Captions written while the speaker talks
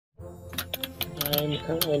I'm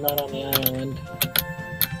currently not on the island.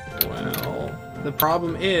 Well, the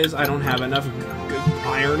problem is I don't have enough good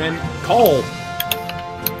iron and coal.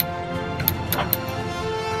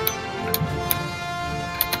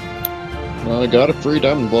 Well, I got a free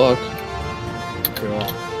diamond block. Cool.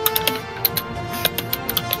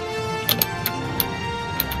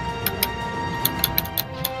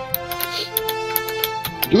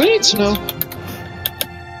 Do we need snow?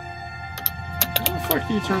 How the fuck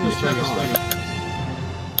do you turn this thing on?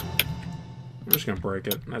 I'm just gonna break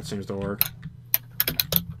it. That seems to work.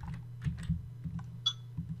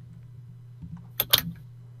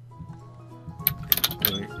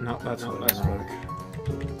 Wait, no, that's not that's work.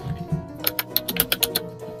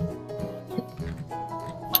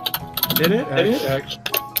 Did it? Actually?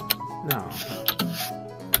 No.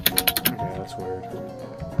 Okay, that's weird.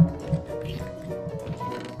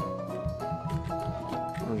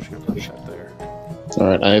 I'm just gonna put that there.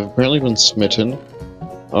 Alright, I've apparently been smitten.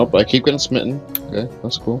 Oh, I keep getting smitten. Okay,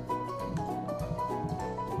 that's cool.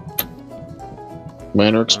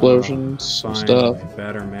 Minor explosions, some stuff.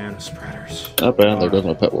 Better mana spreaders. Not bad, there goes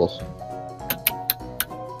my pet wolf.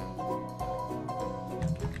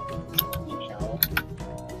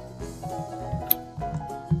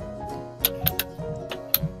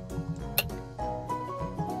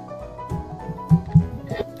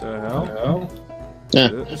 The hell? Yeah.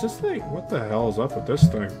 Is this thing? What the hell is up with this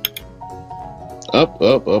thing? Up,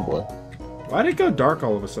 oh boy. Why did it go dark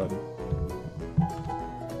all of a sudden?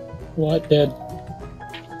 What did?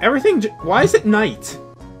 Everything. Why is it night?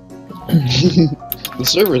 The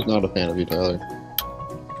server's not a fan of you, Tyler.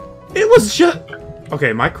 It was just. Okay,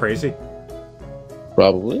 am I crazy?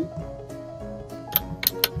 Probably.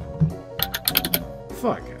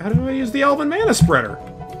 Fuck. How do I use the Elven Mana Spreader?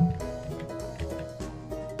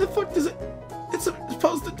 The fuck does it. It's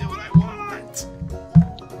supposed to do what I want!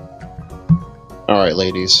 Alright,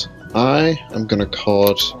 ladies. I am gonna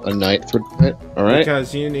call it a night for tonight, alright?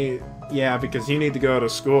 Because you need. Yeah, because you need to go to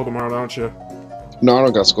school tomorrow, don't you? No, I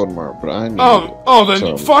don't got school tomorrow, but I need Oh, then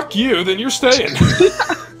so. fuck you, then you're staying.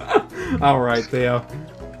 Alright, Theo.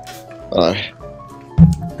 Bye.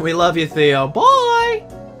 We love you, Theo. Bye!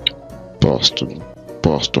 Boston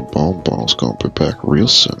Bonbon's gonna be back real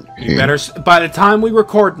soon. You better. By the time we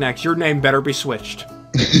record next, your name better be switched.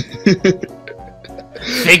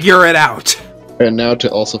 Figure it out. And now to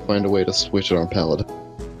also find a way to switch it on Paladin.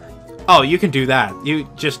 Oh, you can do that. You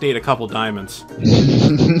just need a couple diamonds.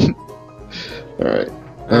 Alright.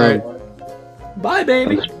 Alright. Bye,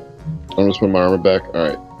 baby. I'm just putting my armor back.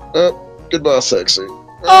 Alright. Goodbye, sexy.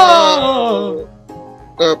 Oh!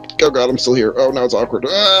 Oh god, I'm still here. Oh, now it's awkward.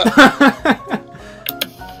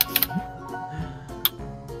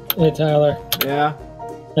 Hey, Tyler. Yeah?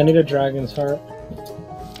 I need a dragon's heart.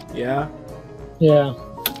 Yeah? Yeah.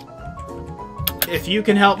 If you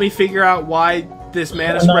can help me figure out why this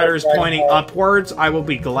mana spreader is pointing upwards, I will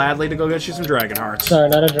be gladly to go get you some dragon hearts. Sorry,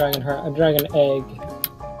 not a dragon heart. A dragon egg.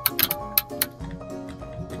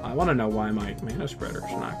 I want to know why my mana spreader's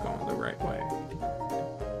not going the right way.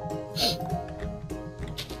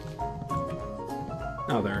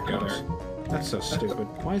 Oh, there it goes. That's so stupid.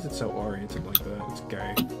 Why is it so oriented like that? It's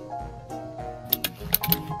gay.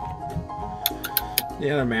 The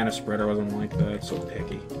other mana spreader wasn't like that. It's so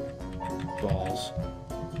picky. Balls.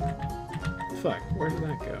 Fuck, where did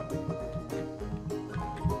that go?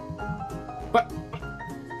 What?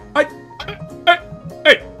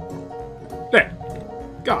 Hey! There!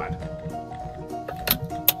 God.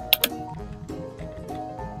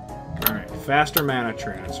 Alright, faster mana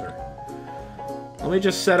transfer. Let me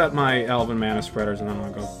just set up my Elven Mana Spreaders and then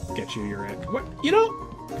I'll go get you your egg. What? You know,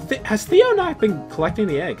 has Theo not been collecting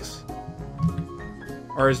the eggs?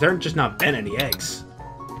 Or has there just not been any eggs?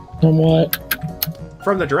 From what?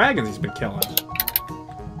 From the dragons he's been killing.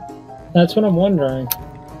 That's what I'm wondering.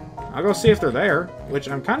 I'll go see if they're there, which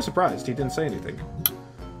I'm kind of surprised he didn't say anything.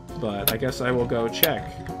 But I guess I will go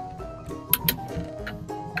check.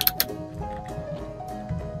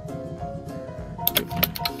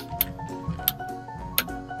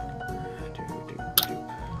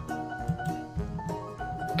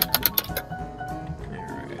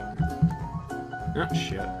 Oh,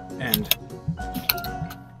 shit. And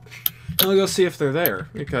I'll go see if they're there,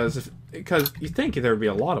 because you think there would be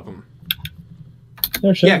a lot of them.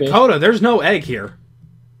 There should be. Yeah, Coda, there's no egg here.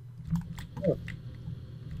 Oh.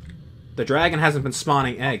 The dragon hasn't been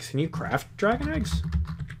spawning eggs. Can you craft dragon eggs?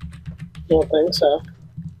 Don't think so.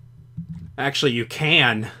 Actually, you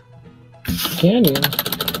can. Can you?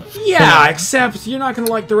 Yeah, except you're not going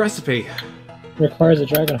to like the recipe. Requires a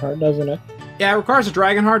dragon heart, doesn't it? Yeah, it requires a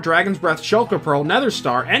dragon heart, dragon's breath, shulker pearl, nether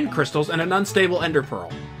star, end crystals, and an unstable ender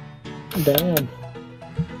pearl. Damn.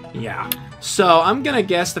 Yeah. So I'm gonna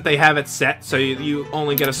guess that they have it set so you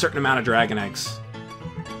only get a certain amount of dragon eggs.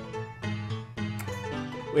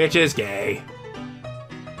 Which is gay.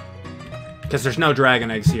 Because there's no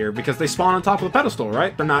dragon eggs here. Because they spawn on top of the pedestal,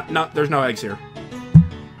 right? They're not, there's no eggs here.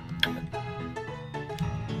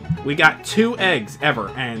 We got 2 eggs ever,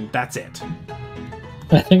 and that's it.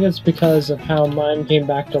 I think it's because of how mine came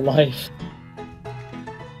back to life.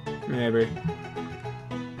 Maybe.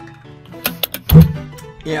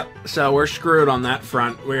 Yep, so we're screwed on that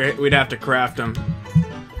front. We'd have to craft them.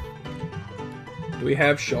 Do we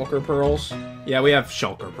have shulker pearls? Yeah, we have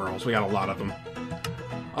shulker pearls. We got a lot of them.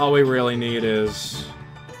 All we really need is...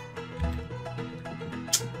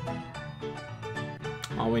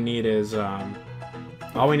 All we need is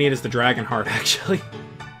the dragon heart, actually.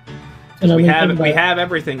 And we have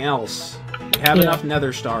everything else. We have enough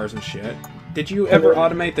nether stars and shit. Did you ever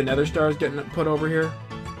automate the nether stars getting put over here?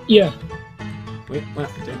 Yeah. Wait, well,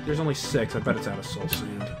 there's only 6. I bet it's out of soul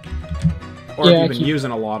sand. Or have you been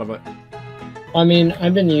using a lot of it? I mean,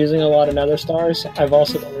 I've been using a lot of nether stars. I've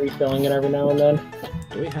also been refilling it every now and then.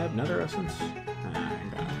 Do we have nether essence? I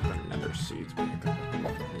got nether seeds back.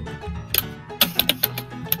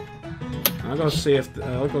 I'll go see if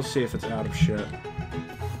it's out of shit.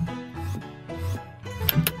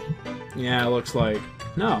 Yeah, it looks like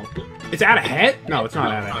no. It's out of head? No, it's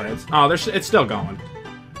not out of heads. Oh, it's still going.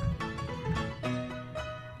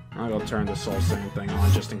 I'll go turn the soul sand thing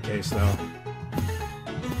on just in case, though.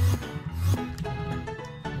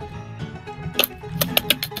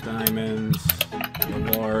 Diamonds,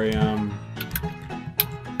 Laborium,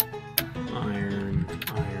 iron.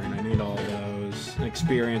 I need all those.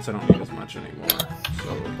 Experience, I don't need as much anymore,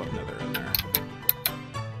 so we'll put another in there.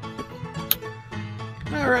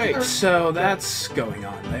 Alright, so that's going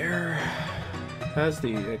on there. Has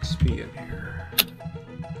the XP in here.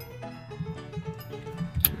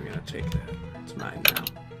 I'm gonna take that. It's mine now.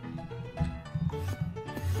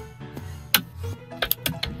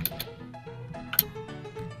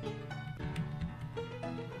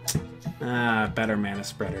 Ah, better mana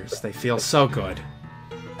spreaders. They feel so good.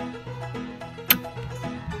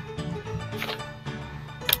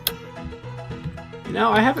 You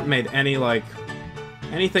know, I haven't made any, like,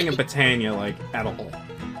 anything in Botania, like, at all.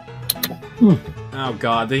 Oh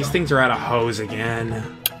god, these things are out of hose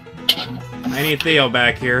again. I need Theo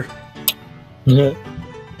back here. It's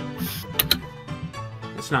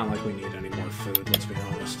not like we need any more food, let's be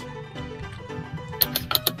honest.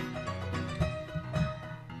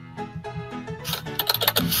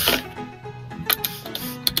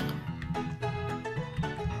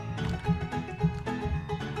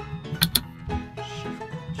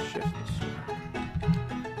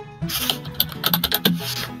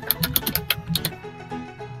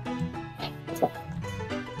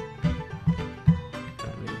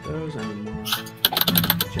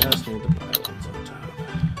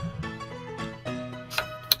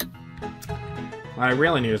 What I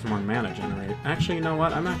really need is more mana generate. Actually, you know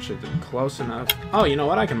what? I'm actually close enough. Oh, you know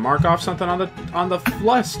what? I can mark off something on the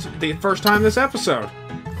list the first time this episode.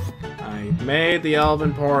 I made the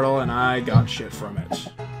Elven Portal and I got shit from it.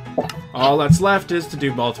 All that's left is to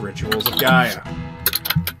do both Rituals of Gaia.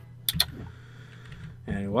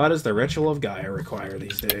 And what does the Ritual of Gaia require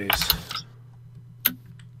these days?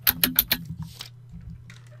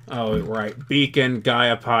 Oh, right. Beacon,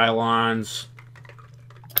 Gaia pylons.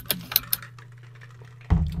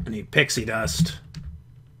 I need pixie dust.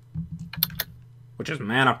 Which is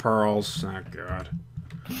mana pearls. Oh, God.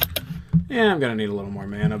 Yeah, I'm gonna need a little more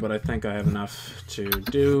mana, but I think I have enough to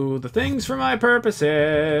do the things for my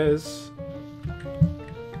purposes.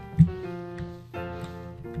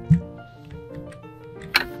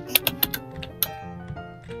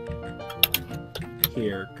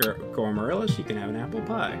 Here, Gormarillis, you can have an apple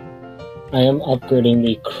pie. I am upgrading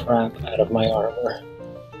the crap out of my armor.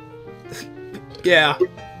 Yeah,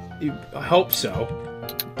 I hope so.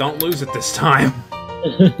 Don't lose it this time.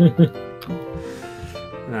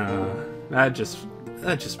 That'd just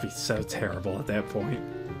be so terrible at that point.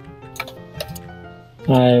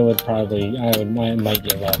 I might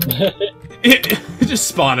give up. Just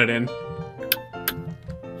spawn it in.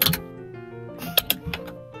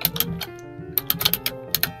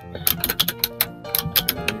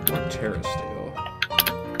 More Terra Steel.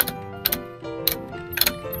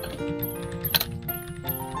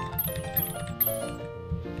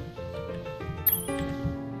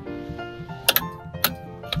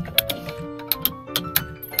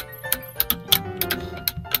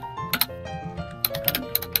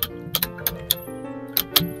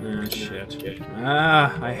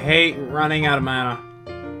 I hate running out of mana.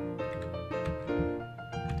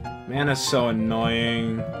 Mana's so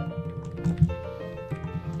annoying.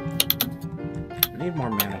 I need more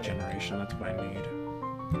mana generation, that's what I need.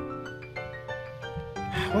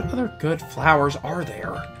 What other good flowers are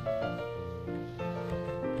there?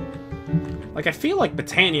 Like, I feel like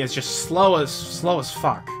Botania is just slow as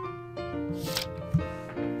fuck.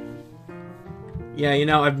 Yeah, you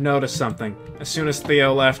know, I've noticed something. As soon as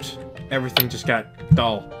Theo left, everything just got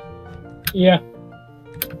dull. Yeah.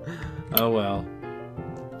 Oh well.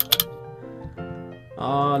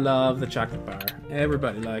 Oh, love the chocolate bar.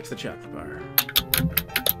 Everybody likes the chocolate bar.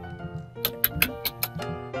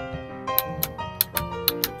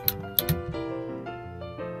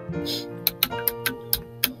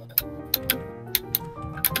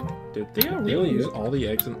 Did Theo really use all the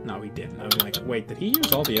eggs in... No, he didn't. I was like, wait, did he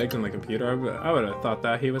use all the eggs in the computer? I would have thought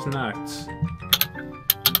that he was nuts.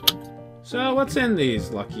 So, what's in these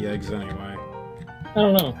lucky eggs anyway? I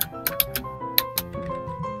don't know.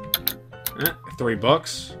 3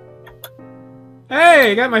 books.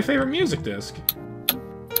 Hey, I got my favorite music disc.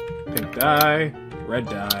 Pink dye, red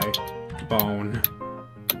dye, bone.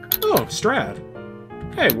 Oh, Strad.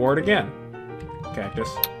 Hey, Ward again. Cactus.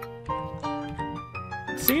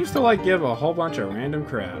 It seems to, like, give a whole bunch of random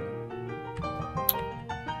crap.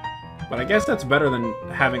 But I guess that's better than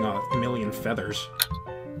having a million feathers.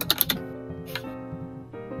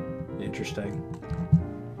 Interesting.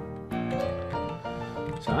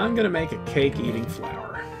 So I'm gonna make a cake-eating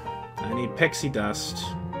flower. I need pixie dust,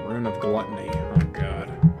 rune of gluttony, oh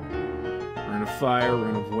god. Rune of fire,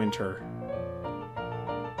 rune of winter.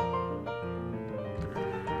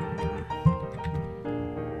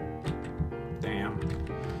 Damn.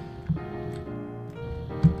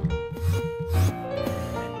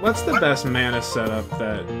 What's the best mana setup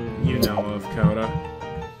that you know of, Coda?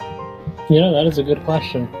 You know, that is a good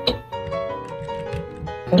question.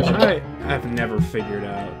 I've never figured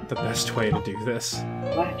out the best way to do this.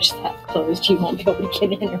 Watch that closed, you won't be able to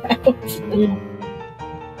get in or out.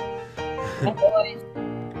 Hi, boys.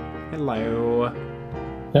 Hello.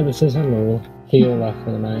 Yeah, this is hello. Theo left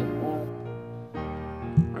for the night.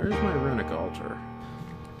 Where's my runic altar?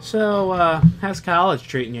 So, how's college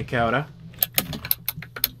treating you, Coda?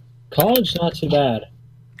 College, not too bad.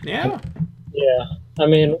 Yeah? Yeah. I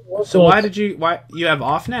mean... So why you have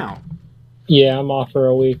off now? Yeah, I'm off for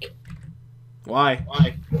a week. Why?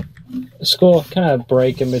 School, kind of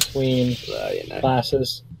break in between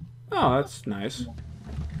classes. Oh, that's nice.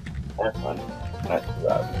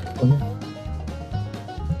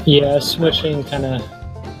 Yeah, switching kind of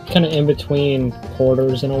in between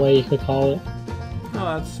quarters in a way you could call it.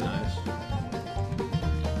 Oh, that's nice.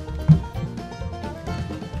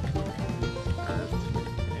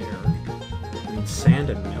 I need sand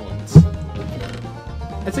and melons.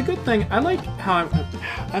 It's a good thing. I like how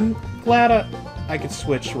I'm glad I could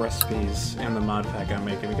switch recipes in the mod pack I'm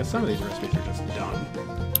making, because some of these recipes are just done.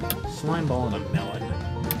 Slime ball and a melon.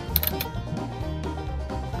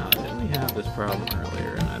 Didn't we have this problem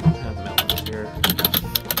earlier, and I don't have melons here.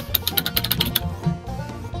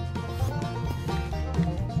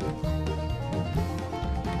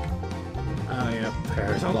 Oh, yep,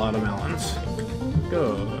 there's a lot of melons.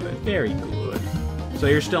 Good, very good. So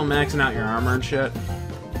you're still maxing out your armor and shit?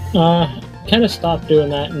 Kind of stopped doing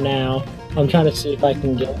that now. I'm trying to see if I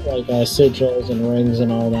can get, like, sigils and rings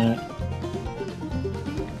and all that.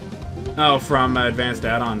 Oh, from advanced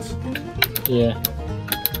add-ons. Yeah.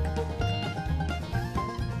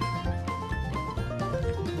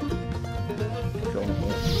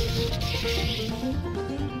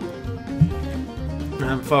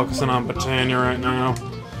 I'm focusing on Botania right now.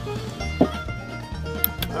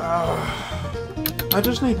 I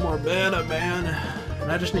just need more mana, man.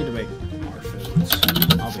 And I just need to make more foods.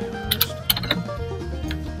 I'll be honest.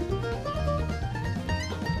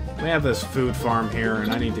 We have this food farm here,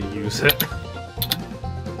 and I need to use it.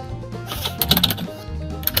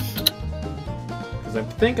 Because I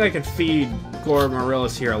think I could feed Gord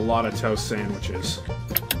Marillis here a lot of toast sandwiches.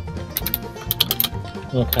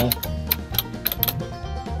 Okay.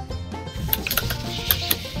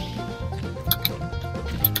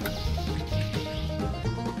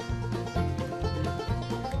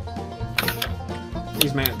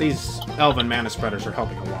 These elven mana spreaders are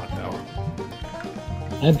helping a lot,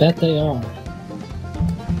 though. I bet they are.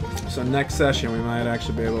 So next session, we might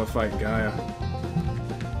actually be able to fight Gaia.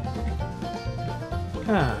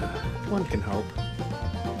 One can hope.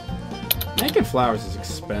 Making flowers is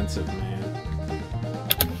expensive, man.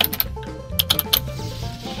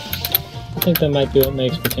 I think that might be what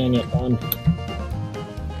makes Botania fun.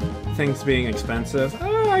 Things being expensive?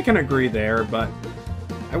 I can agree there, but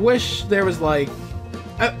I wish there was, like...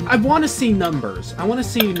 I want to see numbers. I want to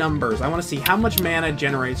see numbers. I want to see how much mana it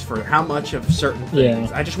generates for how much of certain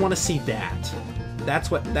things. Yeah. I just want to see that.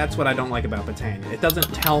 That's what I don't like about Botania. It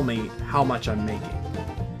doesn't tell me how much I'm making.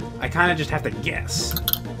 I kind of just have to guess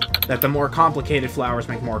that the more complicated flowers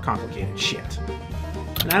make more complicated shit.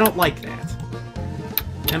 And I don't like that.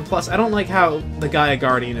 And plus, I don't like how the Gaia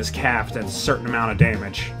Guardian is capped at a certain amount of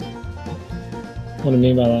damage. What do you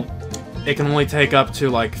mean by that? It can only take up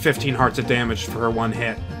to, like, 15 hearts of damage for one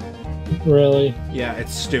hit. Really? Yeah,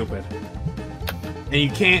 it's stupid. And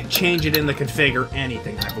you can't change it in the config or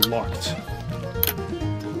anything. I've looked.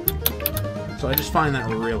 So I just find that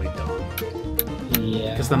really dumb.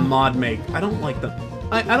 Yeah. Because the mod make... I don't like the...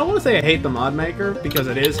 I don't want to say I hate the mod maker, because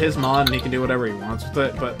it is his mod and he can do whatever he wants with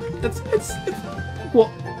it, but it's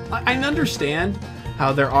well, I understand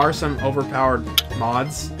how there are some overpowered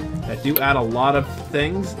mods that do add a lot of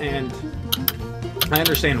things, and I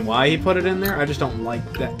understand why he put it in there. I just don't like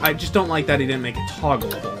that. I just don't like that he didn't make it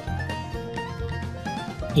toggleable.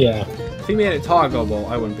 Yeah. If he made it toggleable,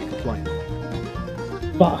 I wouldn't be complaining.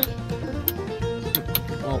 Fuck.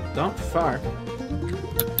 Well, don't fuck.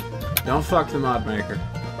 Don't fuck the mod maker.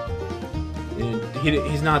 And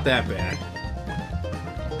he's not that bad.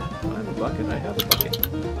 I have a bucket. I have a bucket.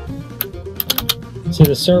 See,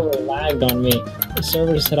 the server lagged on me. The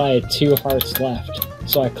server said I had 2 hearts left,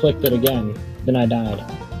 so I clicked it again. Then I died.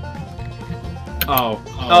 Oh,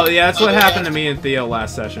 yeah, that's what happened to me and Theo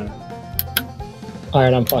last session.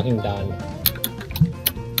 Alright, I'm fucking done.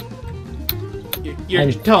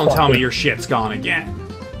 You're tell me your shit's gone again.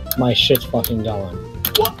 My shit's fucking gone.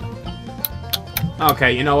 What?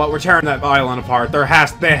 Okay, you know what? We're tearing that island apart. It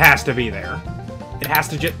has to be there. It has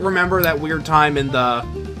to just remember that weird time in the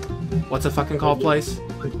what's the fucking called place?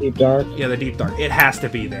 Deep Dark? Yeah, the Deep Dark. It has to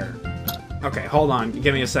be there. Okay, hold on.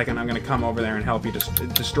 Give me a second. I'm gonna come over there and help you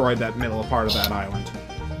destroy that middle part of that island.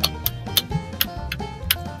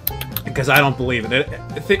 Because I don't believe it.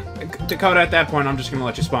 Dakota, at that point, I'm just gonna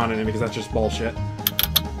let you spawn in it because that's just bullshit.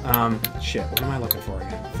 Shit. What am I looking for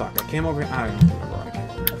again? Fuck. I came over here. I don't remember what I came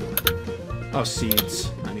over here for. Oh,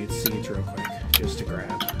 seeds. I need seeds real quick, just to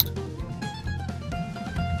grab.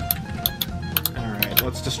 Alright,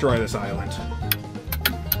 let's destroy this island.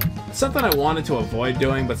 It's something I wanted to avoid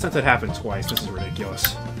doing, but since it happened twice, this is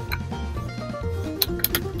ridiculous.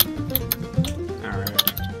 Alright.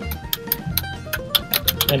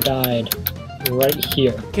 I died right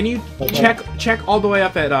here. Can you check all the way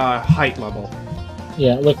up at height level?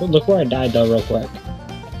 Yeah, look where I died though, real quick.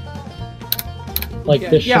 Like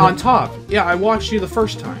this. Yeah, on top. Yeah, I watched you the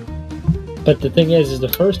first time. But the thing is the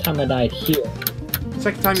first time I died here.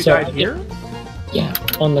 Second time you died here? Yeah,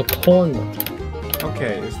 on the corner.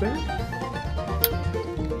 Okay, is there?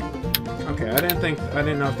 Okay, I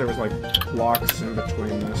didn't know if there was like blocks in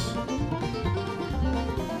between this.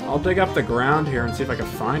 I'll dig up the ground here and see if I can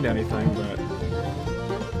find anything, but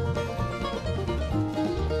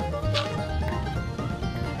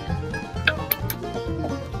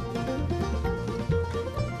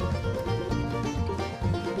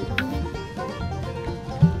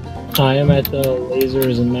I am at the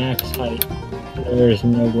lasers max height. There is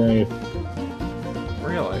no grave.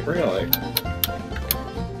 Really? Really?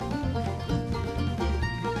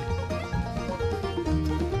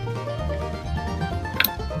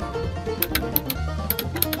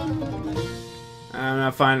 I'm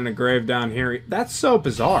not finding a grave down here. That's so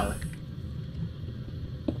bizarre.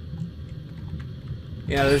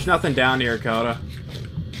 Yeah, there's nothing down here, Coda.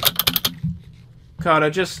 Coda,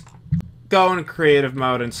 just go in creative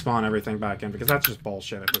mode and spawn everything back in, because that's just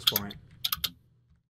bullshit at this point.